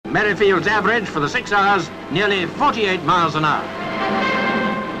Merrifield's average for the 6 hours, nearly 48 miles an hour.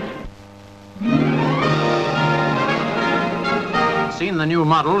 Seen the new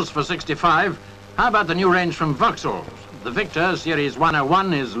models for 65? How about the new range from Vauxhall? The Victor Series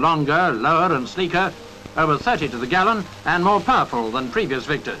 101 is longer, lower and sleeker, over 30 to the gallon and more powerful than previous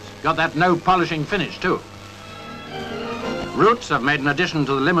Victors. Got that no polishing finish too. Roots have made an addition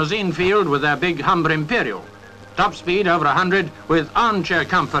to the limousine field with their big Humber Imperial. Top speed over 100 with armchair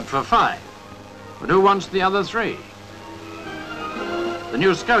comfort for 5. But who wants the other 3? The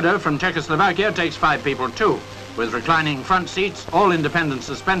new Skoda from Czechoslovakia takes 5 people too, with reclining front seats, all independent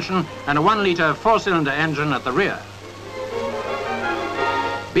suspension and a 1-litre 4-cylinder engine at the rear.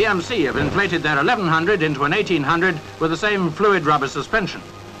 BMC have inflated their 1100 into an 1800 with the same fluid rubber suspension.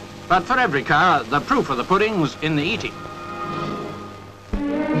 But for every car, the proof of the pudding's in the eating.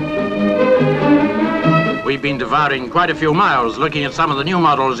 We've been devouring quite a few miles looking at some of the new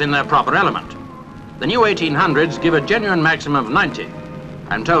models in their proper element. The new 1800s give a genuine maximum of 90.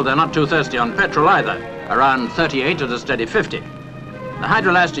 I'm told they're not too thirsty on petrol either, around 38 at a steady 50. The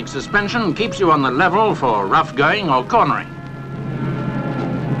hydroelastic suspension keeps you on the level for rough going or cornering.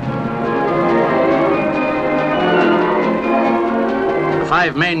 The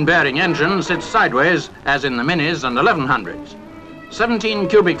 5-main bearing engine sits sideways, as in the Minis and 1100s. 17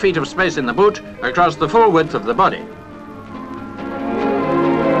 cubic feet of space in the boot across the full width of the body.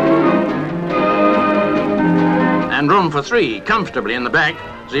 And room for 3 comfortably in the back,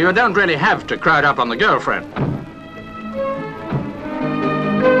 so you don't really have to crowd up on the girlfriend.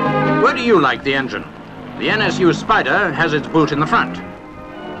 Where do you like the engine? The NSU Spider has its boot in the front.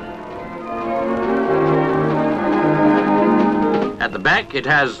 At the back it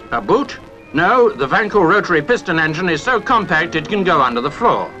has a boot. No, the Vankel rotary piston engine is so compact it can go under the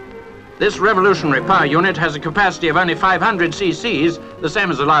floor. This revolutionary power unit has a capacity of only 500 cc's, the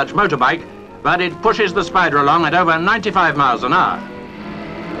same as a large motorbike, but it pushes the Spider along at over 95 miles an hour.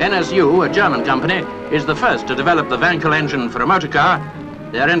 NSU, a German company, is the first to develop the Vankel engine for a motorcar.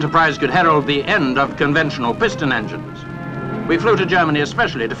 Their enterprise could herald the end of conventional piston engines. We flew to Germany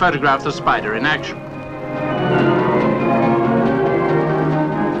especially to photograph the Spider in action.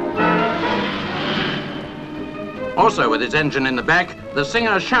 Also with its engine in the back, the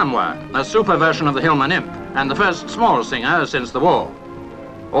Singer Chamois, a super version of the Hillman Imp, and the first small Singer since the war.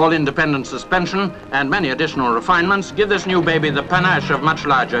 All independent suspension and many additional refinements give this new baby the panache of much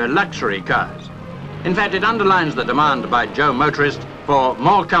larger luxury cars. In fact, it underlines the demand by Joe motorists for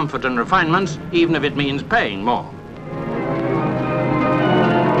more comfort and refinements, even if it means paying more.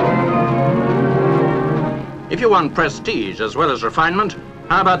 If you want prestige as well as refinement,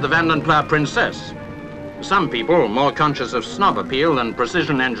 how about the Vanden Plas Princess? Some people, more conscious of snob appeal than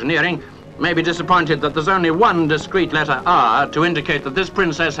precision engineering, may be disappointed that there's only one discrete letter R to indicate that this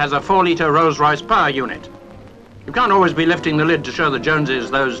Princess has a 4-litre Rolls-Royce power unit. You can't always be lifting the lid to show the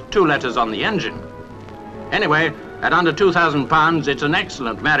Joneses those 2 letters on the engine. Anyway, at under £2,000, it's an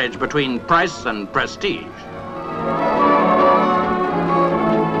excellent marriage between price and prestige.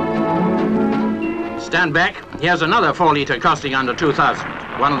 Stand back, here's another 4-litre costing under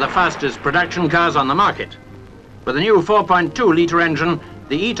 £2,000, one of the fastest production cars on the market. With the new 4.2-litre engine,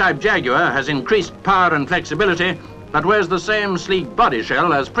 the E-Type Jaguar has increased power and flexibility, but wears the same sleek body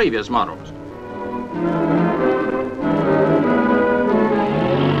shell as previous models.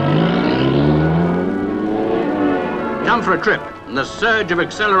 Come for a trip, the surge of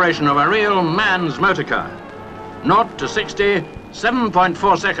acceleration of a real man's motorcar. 0 to 60,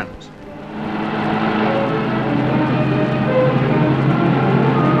 7.4 seconds.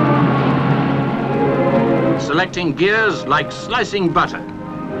 Selecting gears like slicing butter.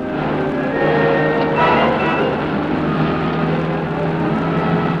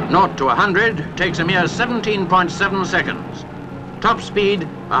 Naught to 100 takes a mere 17.7 seconds. Top speed,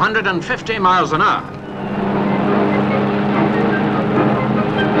 150 miles an hour.